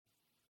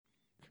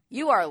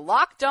You are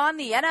Locked On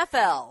the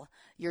NFL,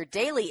 your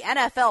daily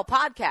NFL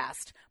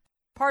podcast,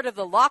 part of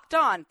the Locked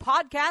On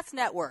Podcast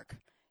Network,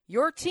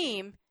 your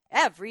team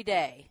every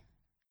day.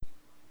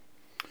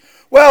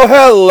 Well,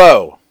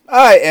 hello.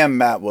 I am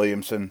Matt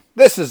Williamson.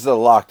 This is the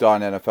Locked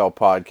On NFL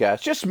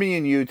podcast. Just me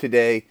and you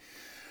today.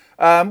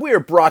 We are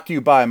brought to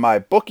you by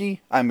MyBookie.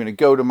 I'm going to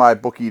go to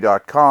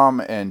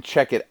mybookie.com and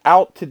check it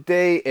out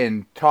today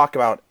and talk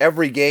about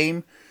every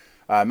game.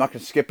 I'm not going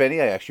to skip any.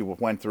 I actually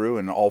went through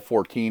and all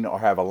 14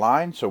 have a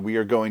line. So we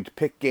are going to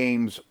pick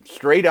games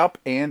straight up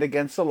and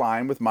against the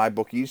line with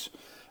MyBookie's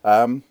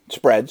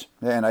spreads.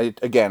 And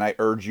I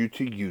urge you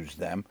to use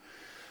them.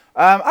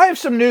 I have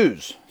some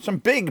news, some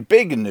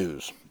big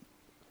news.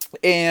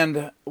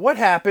 And what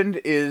happened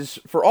is,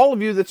 for all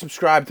of you that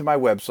subscribe to my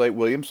website,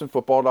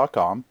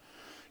 WilliamsonFootball.com,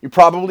 you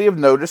probably have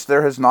noticed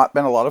there has not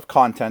been a lot of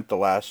content the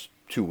last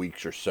 2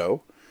 weeks or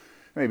so,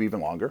 maybe even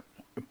longer,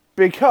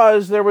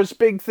 because there was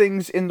big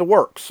things in the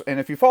works. And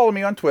if you follow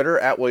me on Twitter,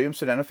 at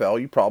WilliamsonNFL,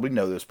 you probably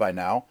know this by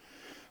now.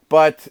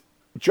 But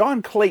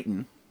John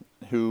Clayton,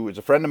 who is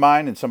a friend of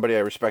mine and somebody I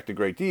respect a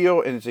great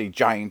deal and is a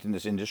giant in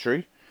this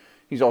industry,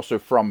 he's also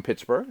from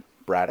Pittsburgh,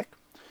 Braddock.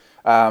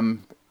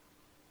 And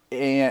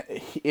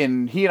he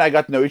and I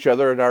got to know each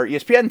other at our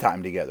ESPN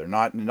time together,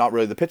 not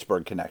really the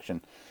Pittsburgh connection.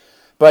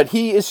 But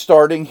he is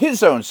starting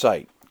his own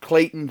site,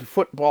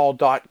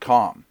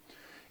 ClaytonFootball.com.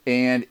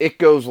 And it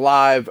goes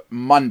live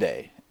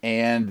Monday.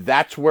 And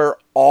that's where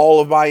all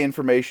of my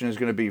information is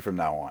going to be from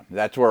now on.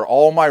 That's where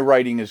all my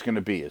writing is going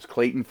to be, is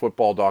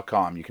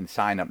ClaytonFootball.com. You can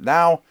sign up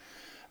now.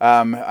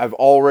 I've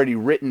already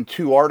written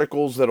 2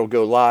 articles that'll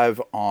go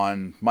live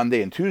on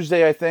Monday and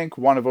Tuesday, I think.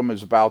 One of them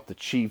is about the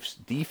Chiefs'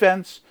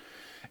 defense,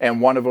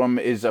 and one of them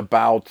is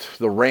about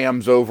the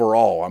Rams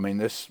overall. I mean,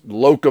 this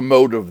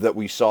locomotive that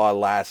we saw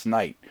last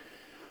night.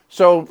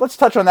 So let's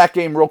touch on that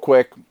game real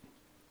quick.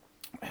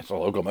 It's a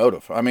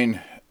locomotive. I mean,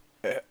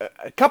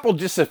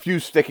 just a few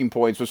sticking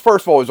points was,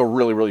 first of all, it was a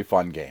really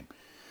fun game.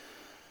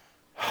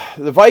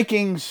 The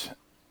Vikings,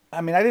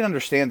 I mean, I didn't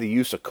understand the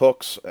use of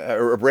Cooks,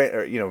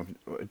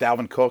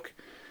 Dalvin Cook.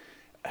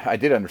 I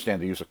did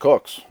understand the use of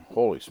Cooks.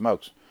 Holy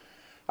smokes.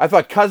 I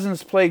thought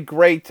Cousins played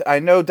great. I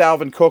know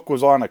Dalvin Cook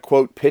was on a,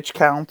 quote, pitch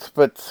count,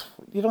 but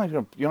you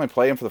only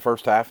play him for the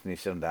first half and you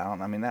sit him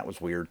down. I mean, that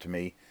was weird to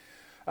me.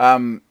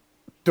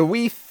 Do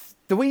we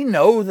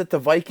know that the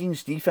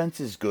Vikings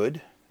defense is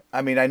good?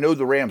 I mean, I know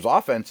the Rams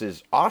offense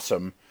is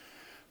awesome,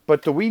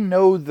 but do we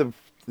know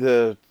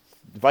the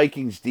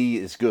Vikings D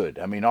is good?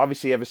 I mean,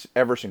 obviously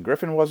Everson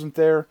Griffin wasn't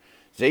there.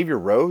 Xavier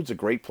Rhodes, a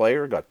great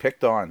player, got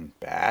picked on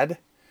bad.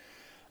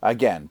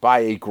 Again, by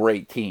a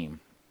great team.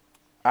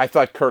 I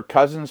thought Kirk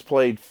Cousins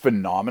played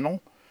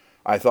phenomenal.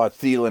 I thought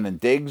Thielen and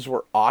Diggs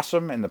were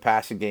awesome, and the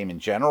passing game in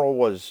general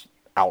was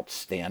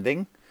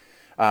outstanding.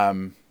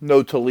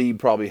 No Talib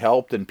probably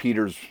helped, and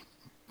Peters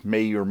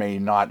may or may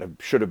not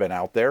should have been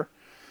out there.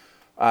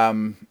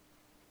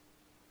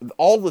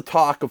 All the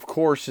talk, of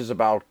course, is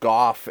about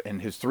Goff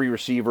and his 3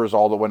 receivers,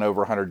 all that went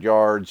over 100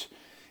 yards.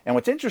 And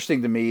what's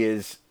interesting to me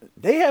is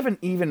they haven't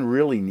even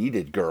really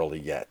needed Gurley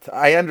yet.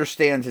 I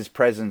understand his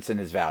presence and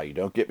his value,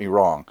 don't get me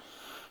wrong.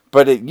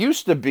 But it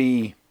used to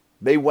be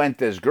they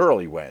went as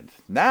Gurley went.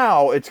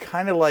 Now it's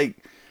kind of like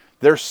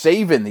they're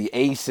saving the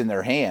ace in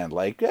their hand.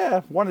 Like,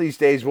 yeah, one of these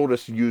days we'll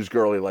just use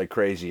Gurley like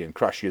crazy and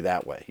crush you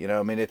that way. You know,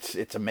 I mean, it's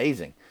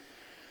amazing.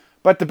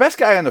 But the best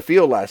guy on the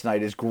field last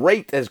night, as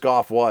great as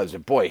Goff was,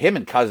 and boy, him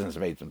and Cousins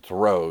made some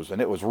throws, and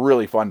it was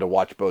really fun to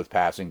watch both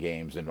passing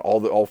games and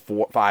all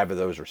 5 of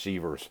those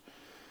receivers.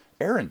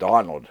 Aaron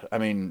Donald, I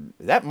mean,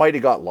 that might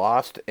have got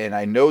lost, and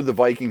I know the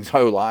Vikings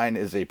O-line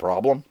is a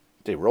problem.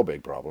 It's a real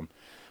big problem.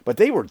 But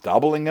they were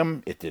doubling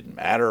him. It didn't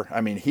matter.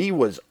 I mean, he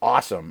was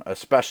awesome,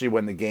 especially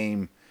when the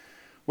game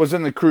was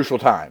in the crucial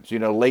times. You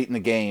know, late in the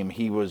game,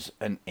 he was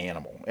an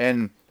animal.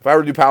 And if I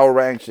were to do power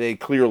ranks, they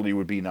clearly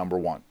would be number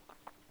 1.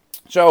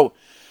 So,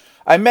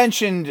 I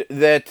mentioned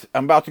that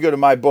I'm about to go to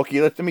MyBookie.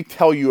 Let me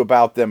tell you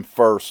about them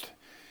first.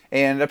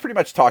 And I pretty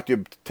much tell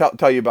you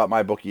about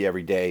MyBookie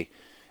every day.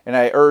 And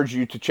I urge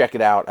you to check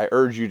it out. I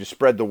urge you to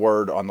spread the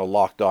word on the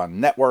Locked On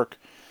Network.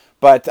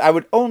 But I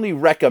would only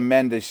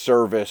recommend a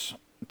service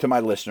to my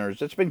listeners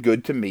that's been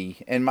good to me.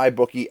 And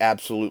MyBookie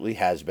absolutely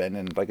has been.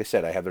 And like I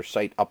said, I have their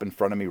site up in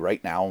front of me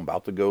right now. I'm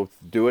about to go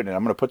do it. And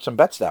I'm going to put some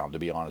bets down, to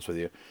be honest with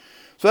you.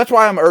 So that's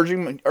why I'm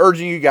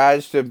urging you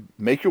guys to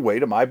make your way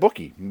to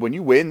MyBookie. When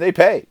you win, they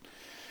pay.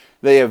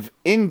 They have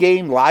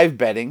in-game live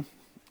betting.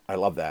 I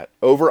love that.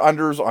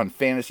 Over-unders on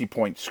fantasy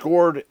points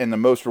scored and the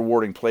most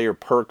rewarding player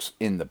perks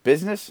in the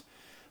business.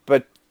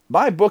 But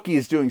MyBookie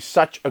is doing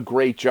such a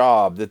great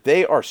job that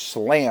they are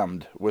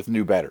slammed with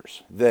new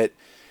bettors. That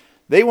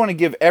they want to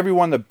give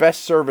everyone the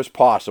best service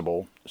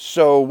possible.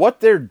 So what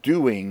they're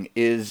doing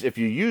is, if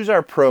you use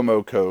our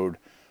promo code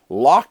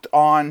Locked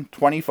On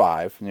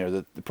 25,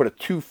 they put a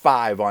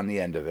 25 on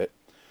the end of it,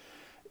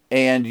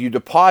 and you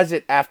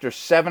deposit after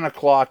 7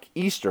 o'clock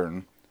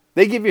Eastern,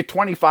 they give you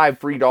 $25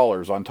 free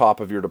on top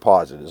of your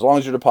deposit, as long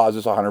as your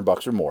deposit's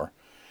 $100 or more.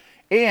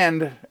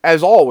 And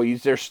as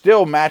always, they're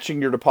still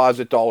matching your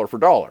deposit dollar for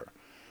dollar.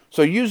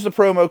 So use the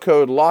promo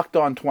code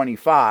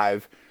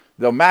LOCKEDON25.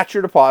 They'll match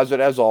your deposit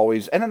as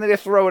always, and then they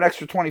just throw an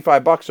extra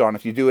 $25 on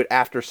if you do it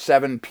after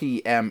 7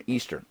 p.m.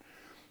 Eastern.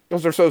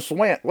 Because they're so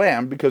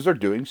slammed because they're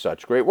doing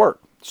such great work.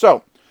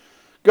 So,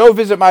 go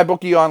visit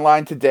MyBookie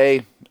online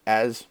today,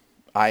 as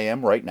I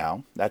am right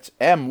now. That's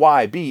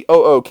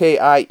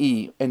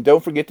MYBOOKIE. And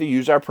don't forget to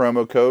use our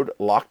promo code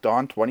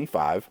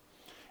LOCKEDON25.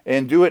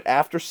 And do it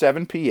after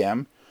 7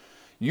 p.m.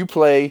 You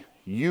play,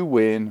 you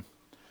win,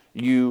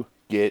 you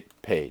get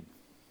paid.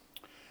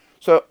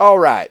 So, all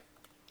right.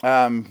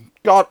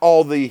 Got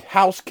all the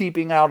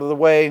housekeeping out of the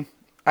way.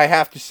 I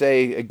have to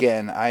say,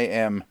 again, I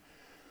am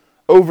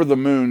over the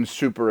moon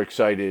super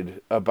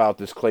excited about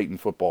this Clayton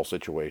football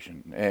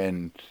situation.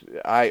 And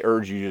I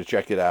urge you to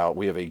check it out.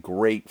 We have a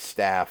great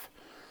staff.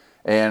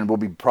 And we'll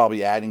be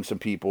probably adding some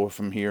people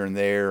from here and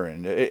there.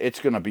 And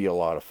it's going to be a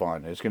lot of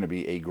fun. It's going to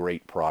be a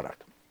great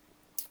product.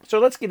 So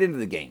let's get into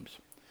the games.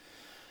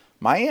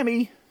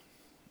 Miami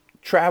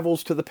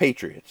travels to the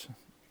Patriots.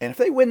 And if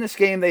they win this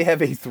game, they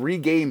have a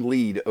 3-game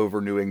lead over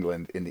New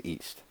England in the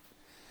East.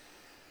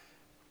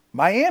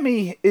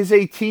 Miami is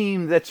a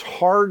team that's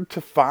hard to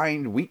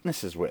find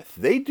weaknesses with.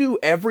 They do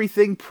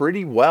everything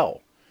pretty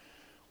well.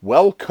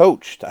 Well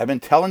coached. I've been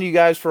telling you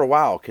guys for a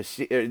while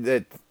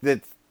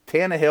that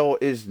Tannehill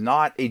is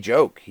not a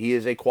joke. He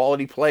is a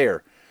quality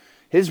player.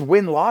 His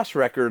win-loss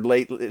record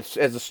as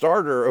a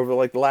starter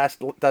over the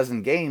last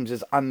dozen games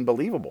is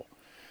unbelievable.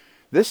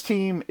 This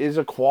team is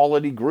a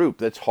quality group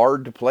that's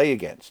hard to play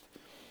against.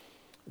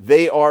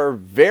 They are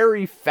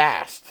very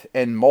fast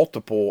and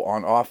multiple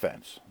on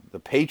offense. The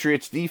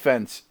Patriots'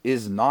 defense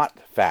is not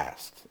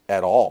fast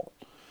at all.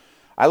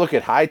 I look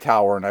at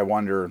Hightower and I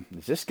wonder,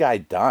 is this guy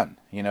done?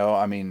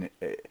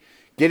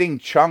 Getting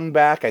Chung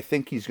back, I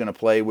think he's going to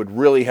play, would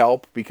really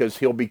help because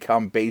he'll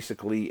become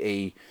basically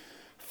a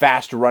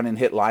fast run and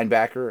hit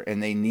linebacker,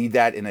 and they need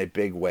that in a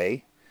big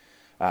way.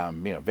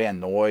 Van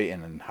Noy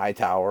and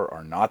Hightower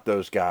are not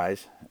those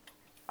guys.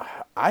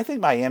 I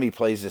think Miami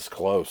plays this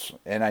close,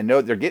 and I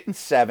know they're getting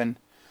 7.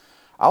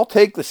 I'll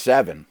take the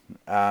 7.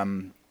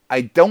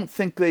 I don't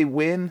think they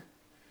win,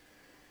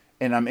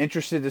 and I'm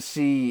interested to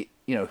see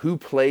who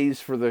plays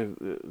for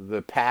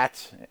the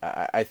Pats.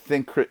 I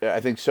think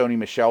Sony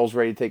Michel's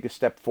ready to take a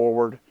step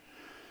forward.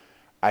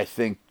 I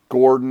think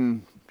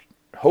Gordon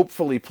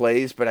hopefully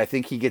plays, but I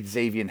think he gets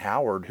Xavier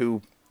Howard,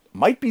 who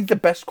might be the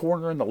best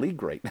corner in the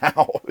league right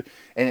now,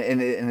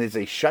 and is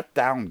a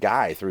shutdown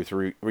guy through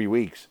 3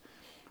 weeks.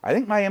 I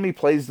think Miami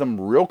plays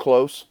them real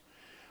close.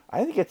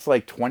 I think it's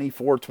like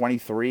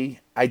 24-23.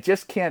 I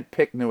just can't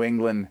pick New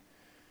England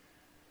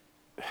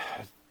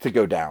to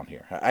go down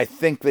here. I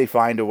think they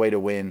find a way to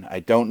win. I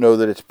don't know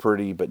that it's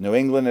pretty, but New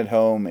England at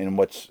home in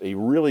what's a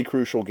really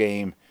crucial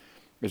game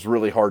is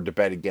really hard to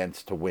bet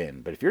against to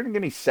win. But if you're going to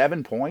give me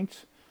 7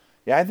 points,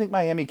 yeah, I think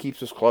Miami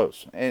keeps us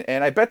close.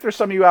 And I bet there's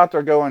some of you out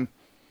there going,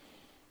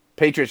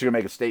 Patriots are going to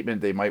make a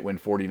statement. They might win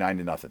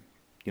 49-0.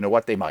 You know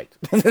what? They might.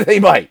 They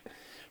might.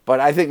 But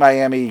I think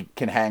Miami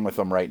can hang with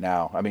them right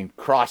now.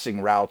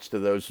 Crossing routes to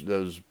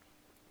those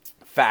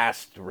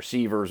fast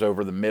receivers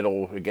over the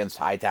middle against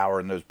Hightower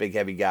and those big,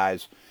 heavy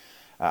guys.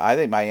 I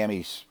think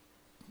Miami's,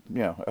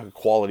 a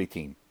quality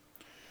team.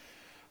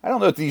 I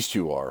don't know what these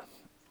two are.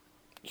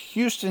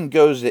 Houston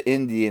goes to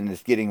Indy and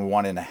is getting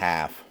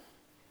 1.5.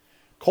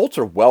 Colts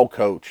are well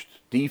coached.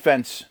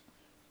 Defense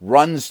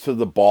runs to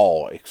the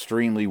ball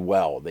extremely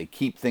well. They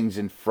keep things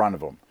in front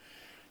of them.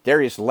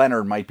 Darius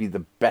Leonard might be the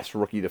best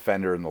rookie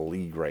defender in the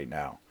league right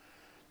now.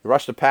 They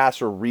rush the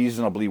passer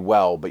reasonably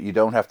well, but you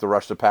don't have to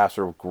rush the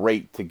passer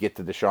great to get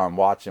to Deshaun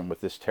Watson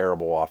with this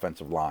terrible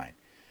offensive line.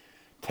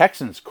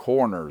 Texans'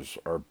 corners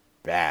are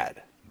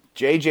bad.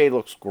 JJ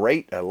looks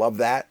great. I love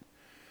that.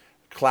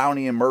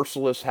 Clowney and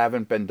Merciless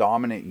haven't been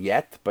dominant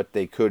yet, but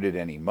they could at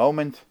any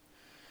moment.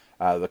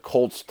 The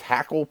Colts'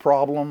 tackle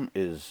problem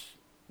is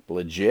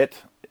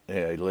legit,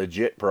 a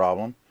legit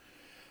problem.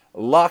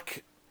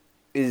 Luck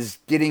is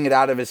getting it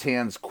out of his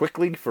hands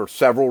quickly for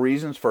several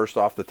reasons. First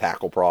off, the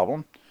tackle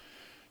problem.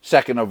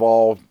 Second of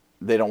all,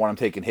 they don't want him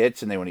taking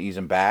hits, and they want to ease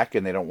him back,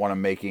 and they don't want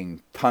him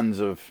making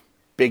tons of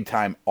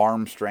big-time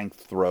arm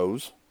strength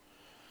throws.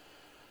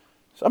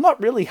 So I'm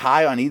not really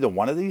high on either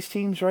one of these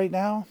teams right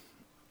now.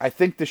 I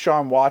think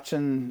Deshaun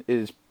Watson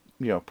is,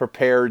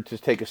 prepared to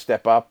take a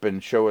step up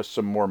and show us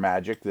some more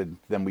magic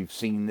than we've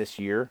seen this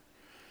year.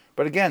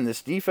 But again,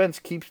 this defense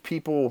keeps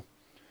people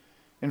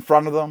in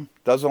front of them,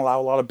 doesn't allow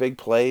a lot of big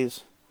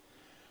plays.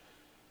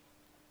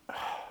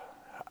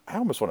 I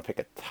almost want to pick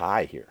a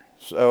tie here.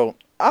 So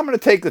I'm going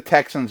to take the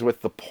Texans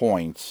with the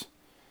points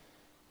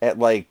at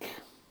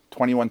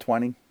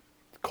 21-20.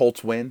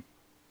 Colts win.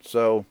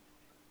 So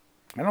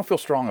I don't feel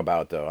strong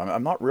about it, though.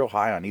 I'm not real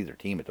high on either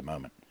team at the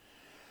moment.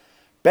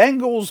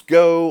 Bengals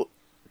go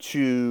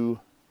to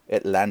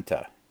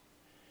Atlanta.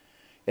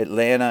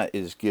 Atlanta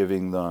is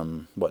giving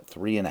them,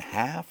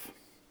 3.5?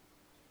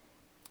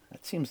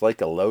 That seems like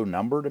a low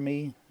number to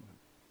me.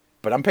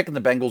 But I'm picking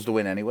the Bengals to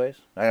win anyways.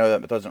 I know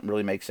that doesn't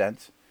really make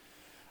sense.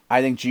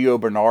 I think Gio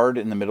Bernard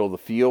in the middle of the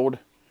field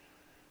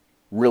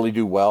really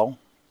do well.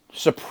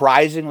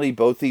 Surprisingly,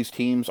 both these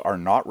teams are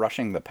not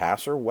rushing the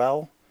passer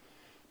well,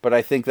 but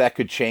I think that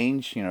could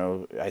change.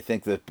 I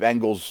think the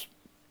Bengals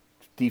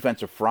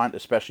defensive front,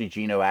 especially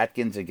Geno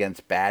Atkins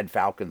against bad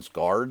Falcons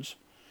guards,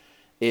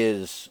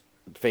 is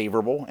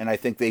favorable, and I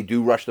think they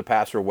do rush the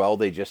passer well.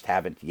 They just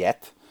haven't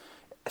yet.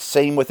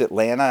 Same with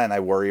Atlanta, and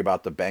I worry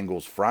about the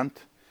Bengals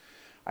front.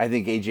 I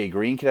think A.J.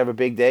 Green could have a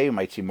big day. We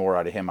might see more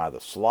out of him out of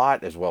the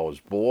slot, as well as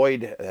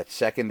Boyd. That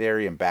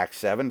secondary and back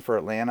seven for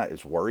Atlanta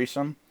is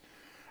worrisome.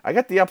 I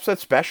got the upset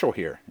special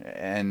here,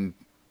 and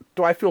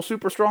do I feel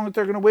super strong that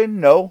they're going to win?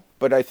 No,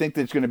 but I think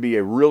it's going to be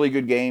a really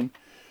good game.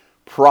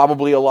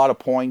 Probably a lot of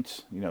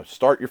points.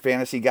 Start your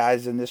fantasy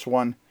guys in this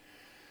one.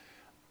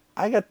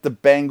 I got the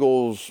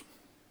Bengals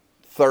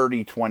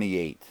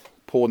 30-28,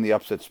 pulling the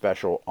upset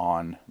special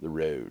on the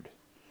road.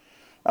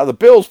 Now, the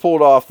Bills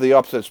pulled off the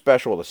upset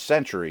special of the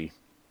century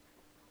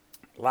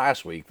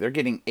last week. They're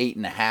getting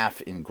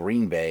 8.5 in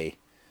Green Bay.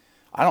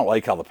 I don't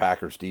like how the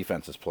Packers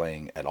defense is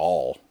playing at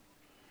all.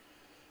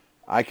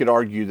 I could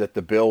argue that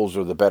the Bills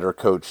are the better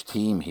coached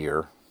team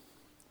here.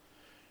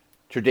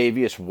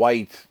 Tre'Davious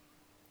White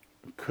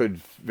could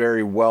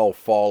very well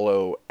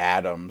follow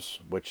Adams,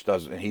 which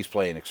doesn't. He's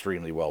playing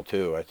extremely well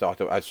too. I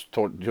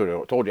told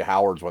you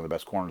Howard's one of the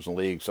best corners in the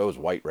league. So is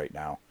White right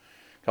now.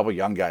 A couple of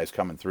young guys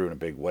coming through in a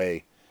big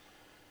way.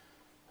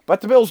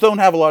 But the Bills don't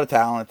have a lot of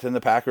talent, and the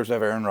Packers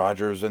have Aaron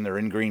Rodgers, and they're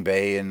in Green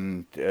Bay.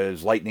 And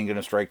is lightning going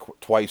to strike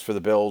twice for the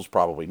Bills?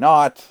 Probably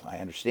not. I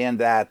understand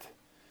that.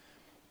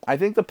 I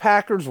think the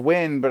Packers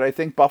win, but I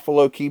think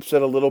Buffalo keeps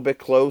it a little bit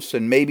close,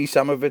 and maybe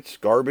some of it's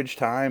garbage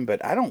time.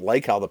 But I don't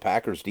like how the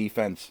Packers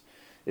defense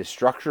is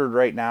structured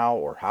right now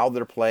or how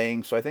they're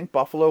playing. So I think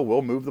Buffalo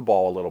will move the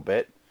ball a little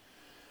bit.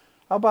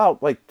 How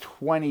about like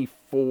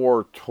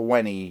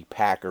 24-20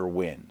 Packer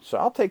win? So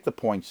I'll take the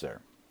points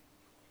there.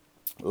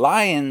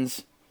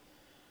 Lions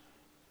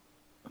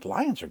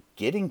are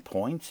getting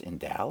points in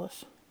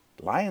Dallas.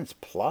 Lions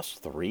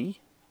 +3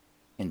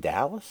 in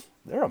Dallas.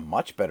 They're a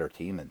much better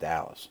team than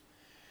Dallas.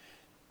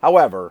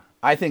 However,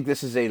 I think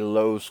this is a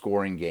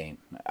low-scoring game.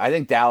 I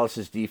think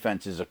Dallas's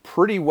defense is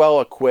pretty well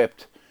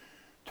equipped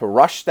to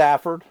rush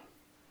Stafford,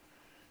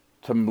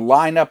 to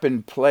line up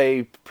and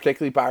play,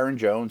 particularly Byron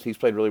Jones. He's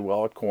played really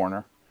well at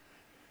corner,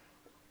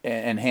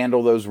 and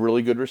handle those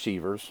really good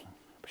receivers.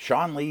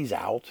 Sean Lee's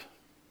out.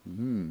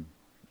 I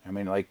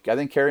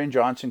think Kerryon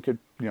Johnson could,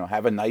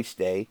 have a nice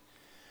day.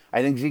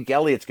 I think Zeke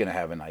Elliott's going to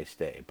have a nice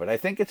day. But I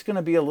think it's going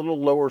to be a little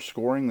lower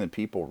scoring than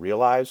people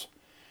realize.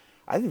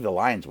 I think the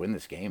Lions win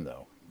this game,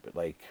 though. But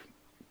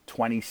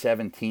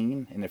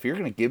 2017. And if you're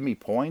going to give me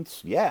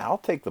points, yeah, I'll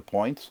take the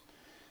points.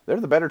 They're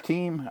the better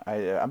team.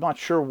 I'm not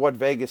sure what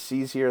Vegas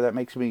sees here that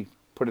makes me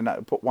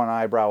put one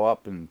eyebrow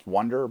up and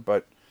wonder.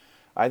 But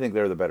I think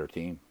they're the better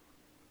team.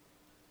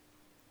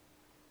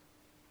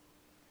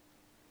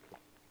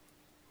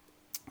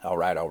 All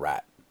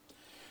right.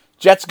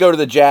 Jets go to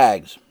the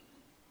Jags.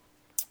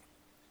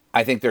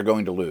 I think they're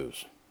going to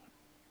lose.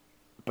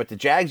 But the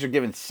Jags are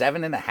given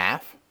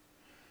 7.5.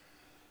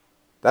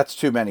 That's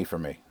too many for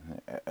me.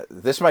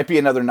 This might be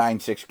another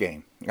 9-6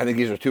 game. I think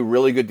these are two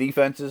really good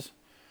defenses.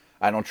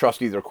 I don't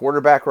trust either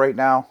quarterback right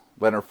now.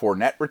 Leonard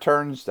Fournette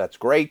returns. That's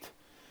great.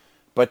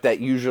 But that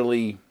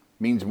usually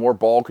means more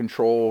ball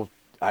control.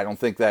 I don't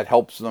think that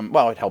helps them.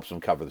 Well, it helps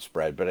them cover the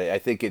spread. But I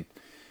think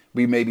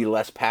we may be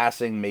less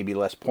passing, maybe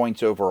less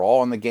points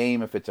overall in the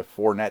game if it's a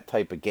Fournette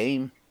type of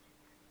game.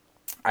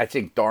 I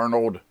think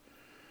Darnold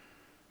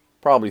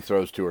probably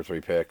throws 2 or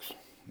 3 picks,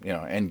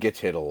 and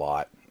gets hit a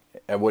lot.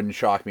 It wouldn't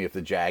shock me if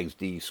the Jags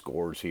D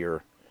scores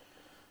here.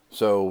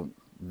 So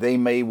they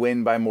may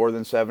win by more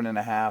than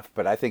 7.5,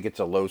 but I think it's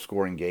a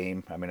low-scoring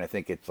game. I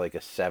think it's like a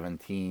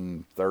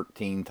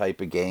 17-13 type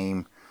of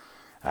game,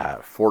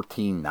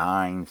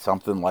 14-9,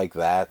 something like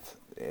that,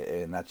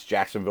 and that's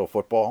Jacksonville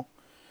football.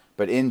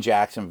 But in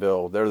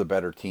Jacksonville, they're the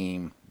better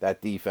team.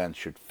 That defense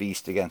should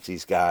feast against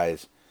these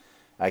guys.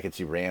 I could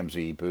see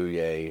Ramsey,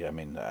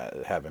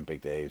 Bouye, having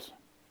big days.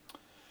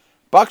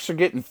 Bucks are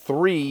getting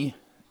 3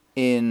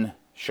 in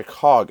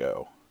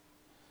Chicago.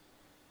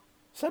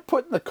 Is that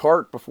putting the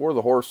cart before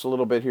the horse a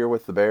little bit here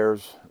with the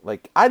Bears?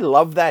 I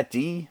love that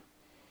D,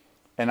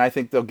 and I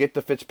think they'll get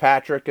to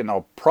Fitzpatrick, and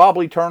they'll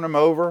probably turn him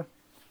over.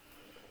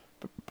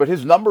 But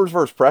his numbers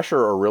versus pressure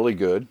are really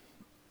good.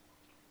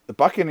 The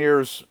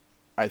Buccaneers,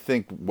 I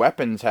think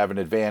weapons have an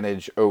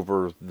advantage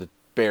over the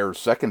Bears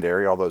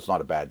secondary, although it's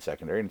not a bad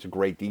secondary, and it's a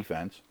great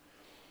defense.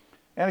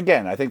 And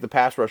again, I think the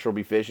pass rush will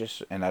be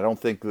vicious, and I don't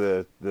think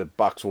the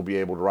Bucs will be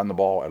able to run the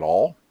ball at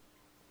all.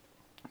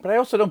 But I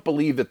also don't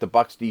believe that the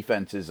Bucs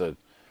defense is a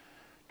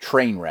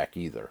train wreck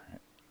either.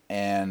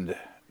 And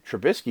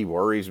Trubisky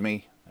worries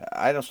me.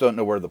 I just don't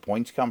know where the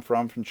points come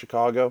from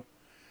Chicago.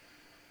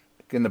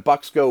 Can the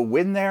Bucs go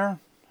win there?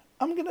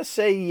 I'm going to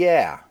say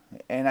yeah.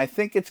 And I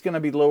think it's going to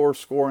be lower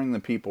scoring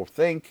than people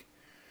think.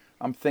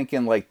 I'm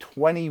thinking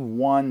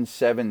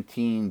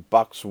 21-17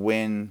 Bucs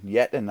win,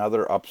 yet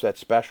another upset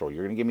special.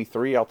 You're going to give me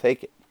 3, I'll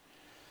take it.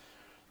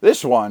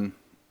 This one,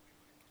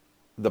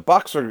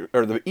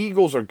 the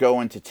Eagles are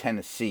going to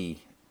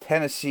Tennessee.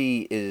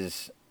 Tennessee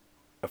is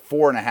a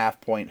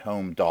 4.5-point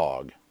home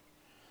dog.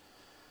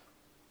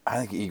 I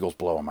think the Eagles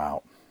blow them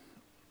out.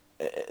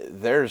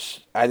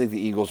 I think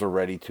the Eagles are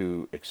ready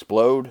to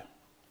explode.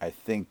 I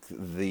think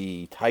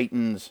the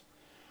Titans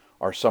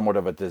are somewhat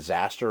of a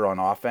disaster on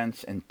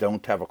offense and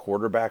don't have a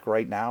quarterback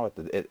right now at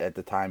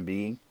the time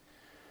being.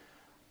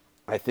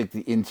 I think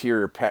the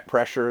interior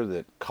pressure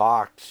that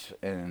Cox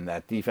and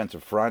that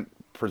defensive front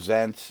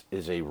presents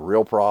is a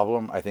real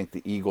problem. I think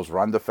the Eagles'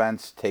 run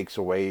defense takes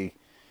away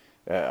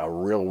a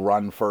real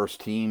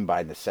run-first team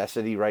by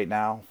necessity right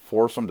now.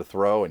 Force them to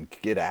throw and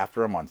get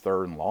after them on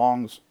third and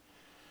longs.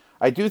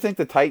 I do think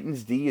the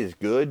Titans' D is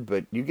good,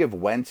 but you give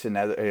Wentz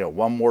another,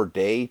 one more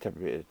day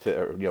to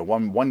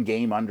one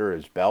game under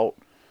his belt.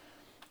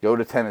 Go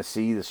to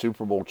Tennessee, the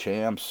Super Bowl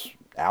champs.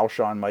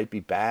 Alshon might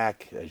be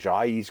back.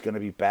 Ajayi's going to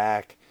be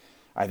back.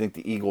 I think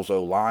the Eagles'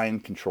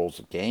 O-line controls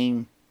the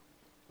game.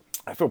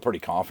 I feel pretty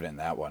confident in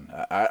that one.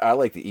 I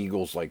like the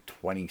Eagles like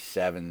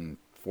 27-14,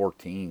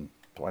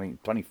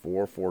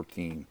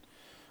 24-14.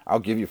 I'll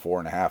give you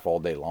 4.5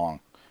 all day long.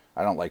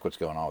 I don't like what's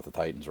going on with the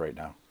Titans right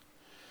now.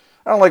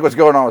 I don't like what's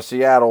going on with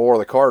Seattle or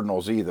the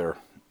Cardinals either.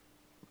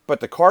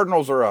 But the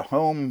Cardinals are a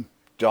home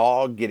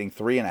dog getting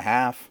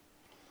 3.5.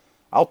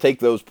 I'll take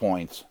those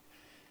points.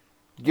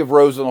 Give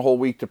Rosen a whole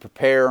week to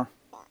prepare.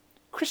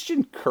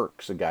 Christian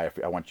Kirk's a guy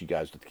I want you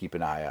guys to keep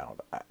an eye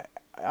out.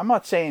 I'm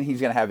not saying he's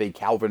going to have a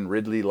Calvin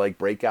Ridley-like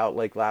breakout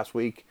like last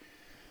week,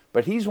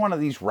 but he's one of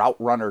these route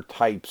runner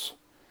types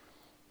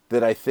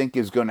that I think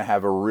is going to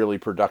have a really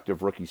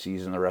productive rookie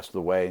season the rest of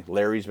the way.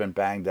 Larry's been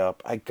banged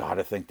up. I got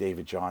to think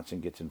David Johnson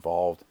gets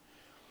involved.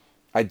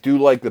 I do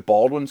like the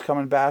Baldwin's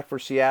coming back for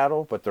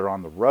Seattle, but they're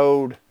on the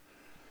road.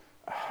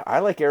 I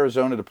like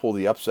Arizona to pull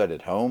the upset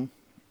at home,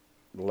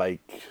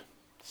 like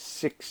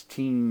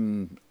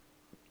 16-12.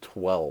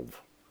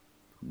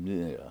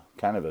 Yeah,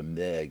 kind of a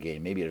meh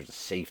game. Maybe there's a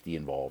safety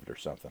involved or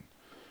something.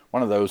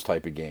 One of those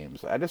type of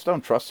games. I just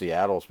don't trust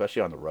Seattle,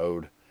 especially on the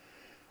road.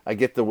 I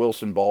get the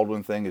Wilson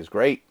Baldwin thing is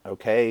great,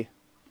 okay,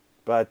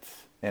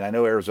 and I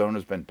know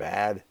Arizona's been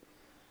bad,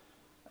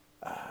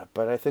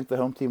 but I think the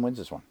home team wins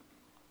this one.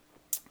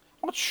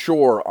 I'm not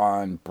sure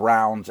on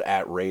Browns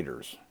at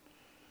Raiders.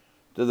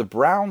 Do the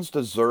Browns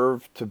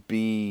deserve to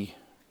be,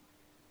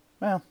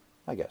 well,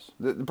 I guess.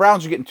 The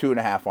Browns are getting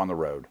 2.5 on the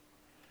road.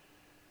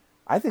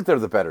 I think they're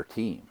the better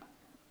team.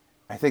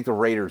 I think the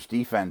Raiders'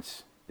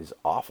 defense is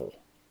awful.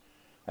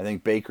 I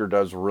think Baker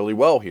does really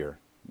well here.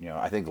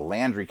 I think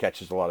Landry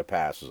catches a lot of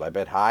passes. I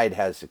bet Hyde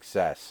has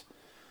success.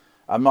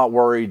 I'm not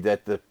worried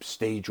that the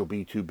stage will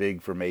be too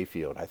big for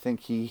Mayfield. I think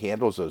he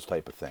handles those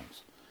type of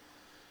things.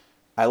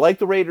 I like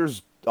the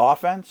Raiders'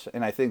 offense,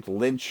 and I think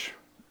Lynch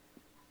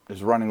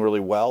is running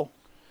really well.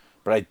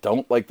 But I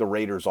don't like the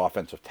Raiders'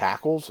 offensive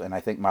tackles, and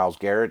I think Myles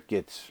Garrett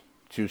gets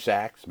 2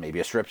 sacks,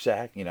 maybe a strip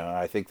sack.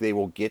 I think they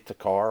will get to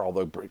Carr,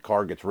 although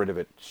Carr gets rid of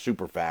it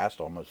super fast,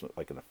 almost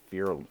like in a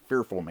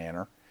fearful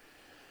manner.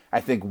 I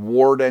think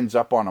Ward ends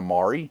up on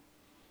Amari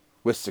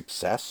with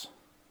success.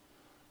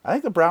 I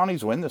think the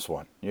Brownies win this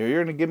one.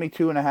 You're going to give me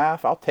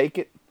 2.5. I'll take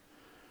it.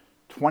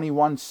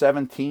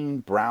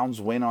 21-17, Browns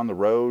win on the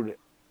road.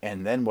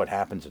 And then what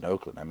happens in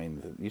Oakland? I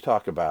mean, you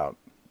talk about,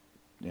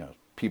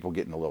 people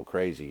getting a little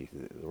crazy.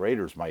 The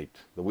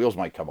wheels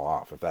might come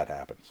off if that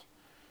happens.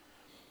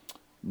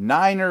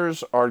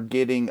 Niners are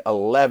getting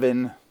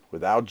 11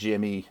 without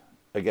Jimmy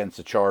against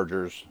the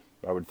Chargers.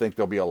 I would think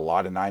there'll be a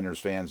lot of Niners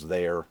fans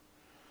there.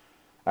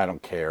 I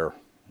don't care.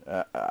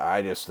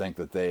 I just think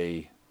that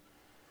they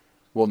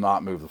will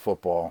not move the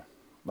football.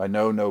 I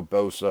know no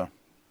Bosa.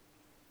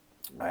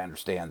 I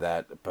understand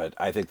that. But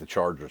I think the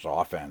Chargers'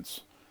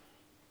 offense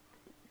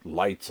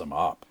lights them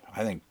up.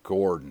 I think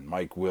Gordon,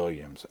 Mike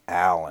Williams,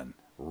 Allen,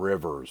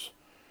 Rivers,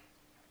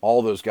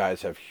 all those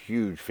guys have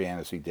huge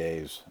fantasy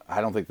days.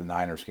 I don't think the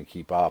Niners can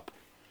keep up.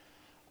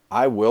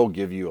 I will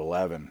give you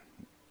 11.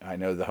 I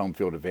know the home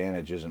field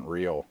advantage isn't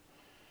real.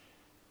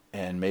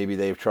 And maybe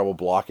they have trouble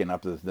blocking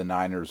up the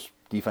Niners'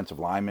 defensive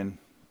linemen.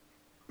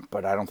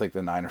 But I don't think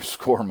the Niners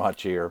score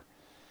much here.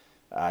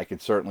 I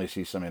could certainly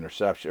see some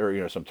interception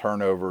or some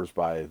turnovers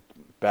by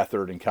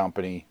Beathard and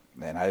company.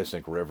 And I just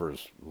think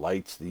Rivers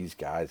lights these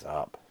guys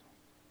up.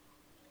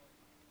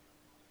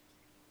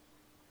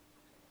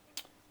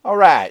 All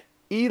right.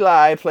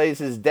 Eli plays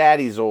his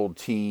daddy's old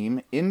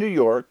team in New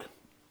York.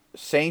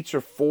 Saints are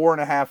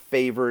 4.5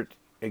 favorite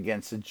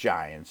against the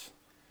Giants.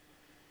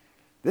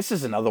 This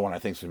is another one I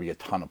think is going to be a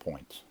ton of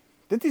points.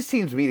 Did these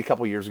teams meet a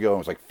couple years ago and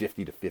it was like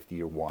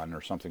 50-51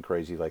 or something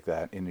crazy like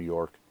that in New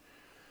York?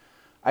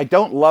 I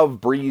don't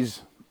love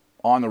Breeze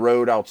on the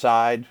road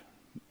outside,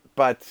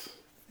 but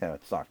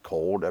it's not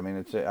cold. I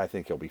mean, I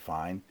think he'll be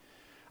fine.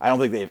 I don't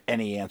think they have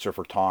any answer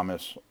for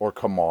Thomas or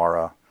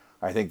Kamara.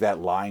 I think that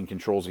line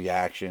controls the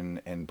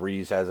action, and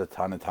Breeze has a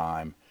ton of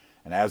time.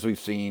 And as we've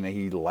seen,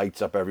 he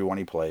lights up everyone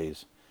he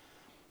plays.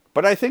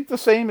 But I think the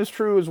same is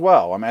true as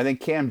well. I mean, I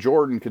think Cam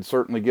Jordan could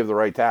certainly give the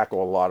right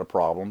tackle a lot of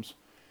problems.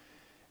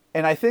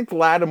 And I think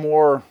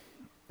Lattimore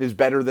is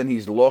better than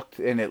he's looked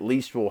and at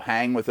least will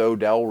hang with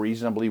Odell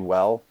reasonably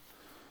well.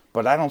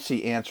 But I don't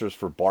see answers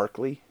for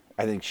Barkley.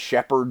 I think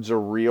Shepard's a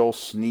real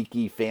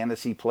sneaky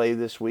fantasy play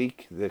this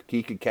week. That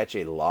he could catch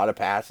a lot of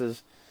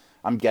passes.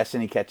 I'm guessing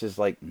he catches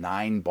like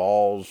 9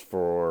 balls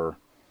for,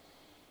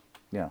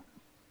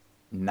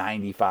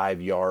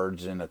 95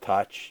 yards and a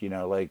touch.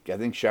 I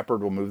think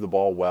Shepard will move the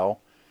ball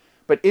well.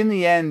 But in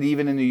the end,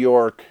 even in New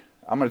York,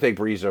 I'm going to take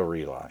Breeze over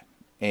Eli.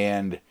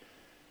 And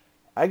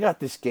I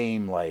got this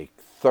game like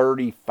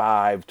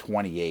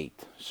 35-28.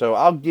 So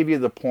I'll give you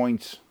the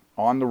points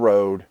on the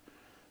road.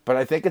 But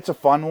I think it's a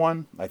fun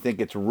one. I think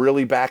it's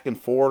really back and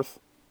forth.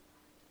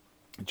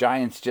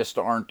 Giants just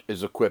aren't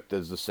as equipped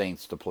as the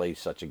Saints to play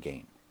such a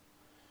game.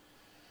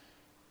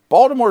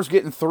 Baltimore's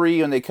getting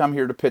 3 when they come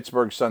here to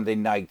Pittsburgh Sunday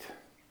night.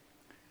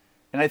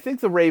 And I think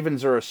the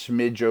Ravens are a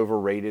smidge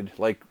overrated.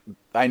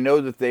 I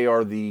know that they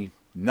are the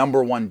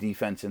number 1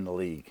 defense in the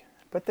league.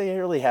 But they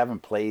really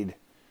haven't played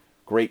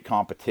great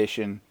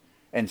competition.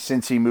 And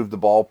Cincy moved the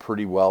ball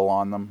pretty well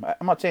on them.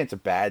 I'm not saying it's a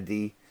bad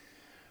D.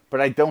 But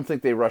I don't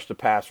think they rush the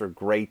passer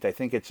great. I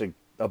think it's a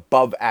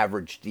above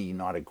average D,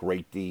 not a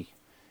great D.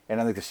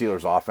 And I think the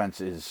Steelers' offense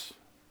is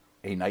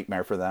a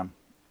nightmare for them.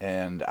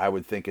 And I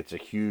would think it's a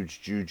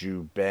huge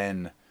Juju,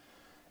 Ben,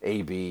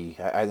 AB.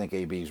 I think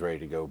AB's ready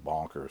to go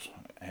bonkers.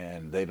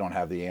 And they don't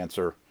have the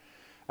answer.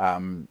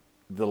 The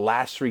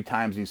last 3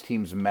 times these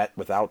teams met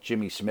without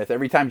Jimmy Smith,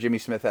 every time Jimmy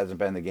Smith hasn't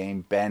been in the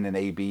game, Ben and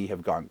AB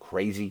have gone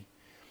crazy.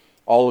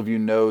 All of you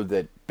know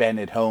that Ben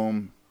at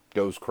home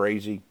goes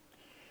crazy.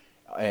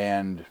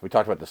 And we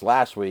talked about this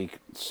last week.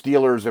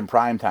 Steelers in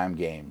primetime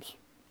games,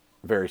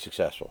 very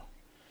successful.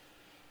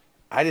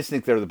 I just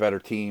think they're the better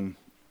team.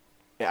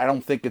 I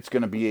don't think it's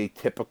going to be a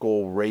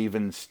typical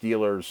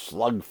Ravens-Steelers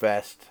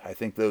slugfest. I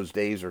think those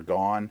days are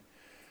gone.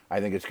 I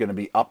think it's going to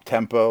be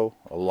up-tempo,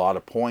 a lot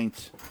of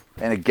points.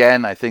 And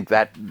again, I think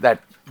that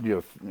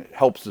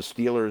helps the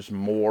Steelers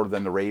more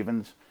than the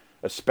Ravens,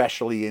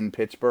 especially in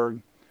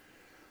Pittsburgh.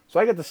 So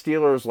I got the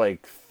Steelers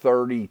like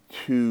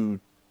 32-24.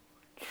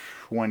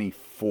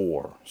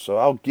 So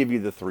I'll give you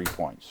the 3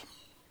 points.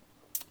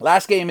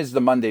 Last game is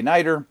the Monday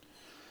Nighter.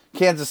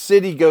 Kansas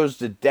City goes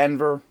to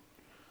Denver.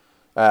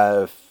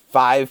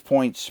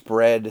 5-point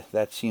spread.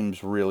 That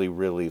seems really,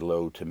 really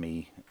low to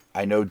me.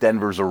 I know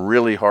Denver's a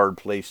really hard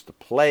place to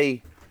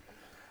play.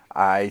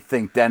 I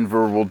think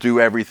Denver will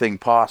do everything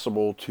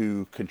possible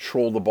to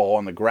control the ball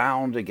on the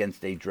ground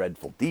against a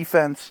dreadful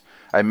defense.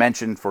 I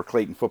mentioned for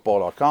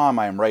ClaytonFootball.com,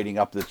 I am writing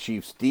up the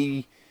Chiefs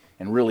D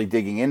and really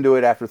digging into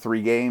it after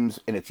 3 games,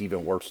 and it's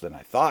even worse than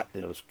I thought.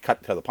 It was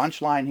cut to the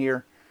punchline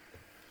here.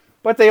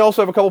 But they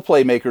also have a couple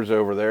playmakers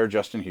over there,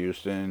 Justin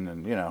Houston,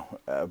 and,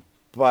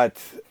 but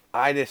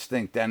I just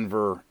think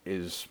Denver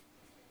is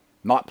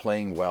not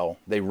playing well.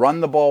 They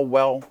run the ball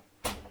well.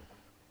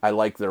 I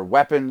like their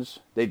weapons.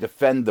 They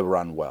defend the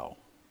run well.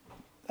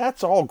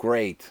 That's all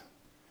great.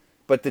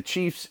 But the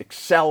Chiefs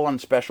excel on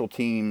special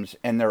teams,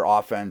 and their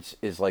offense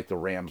is like the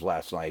Rams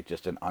last night,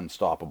 just an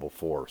unstoppable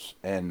force.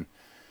 And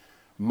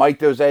might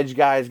those edge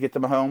guys get to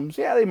Mahomes?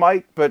 Yeah, they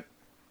might, but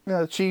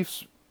the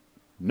Chiefs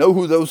know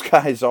who those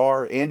guys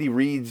are. Andy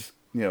Reid's,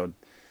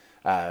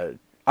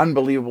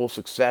 unbelievable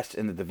success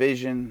in the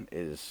division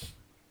is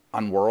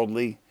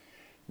unworldly.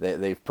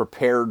 They've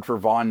prepared for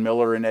Von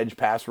Miller in edge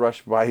pass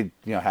rush by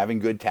having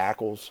good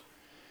tackles.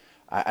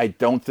 I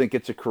don't think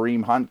it's a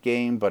Kareem Hunt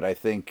game, but I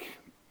think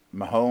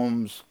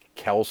Mahomes,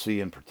 Kelsey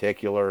in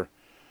particular,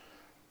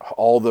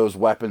 all those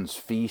weapons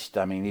feast.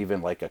 I mean,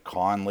 even like a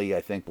Conley,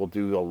 I think will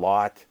do a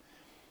lot.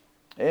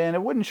 And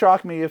it wouldn't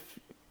shock me if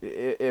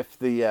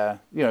the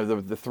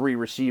 3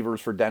 receivers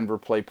for Denver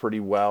play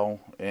pretty well,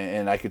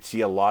 and I could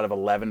see a lot of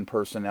 11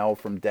 personnel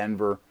from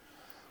Denver,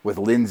 with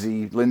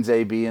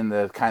Lindsay being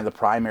the kind of the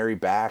primary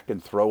back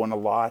and throwing a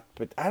lot.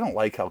 But I don't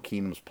like how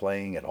Keenum's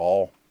playing at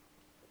all.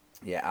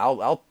 Yeah,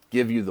 I'll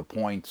give you the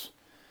points.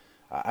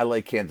 I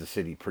like Kansas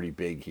City pretty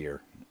big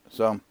here.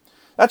 So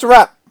that's a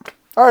wrap.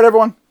 All right,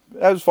 everyone.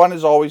 That was fun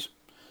as always.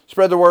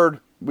 Spread the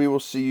word. We will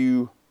see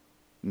you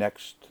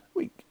next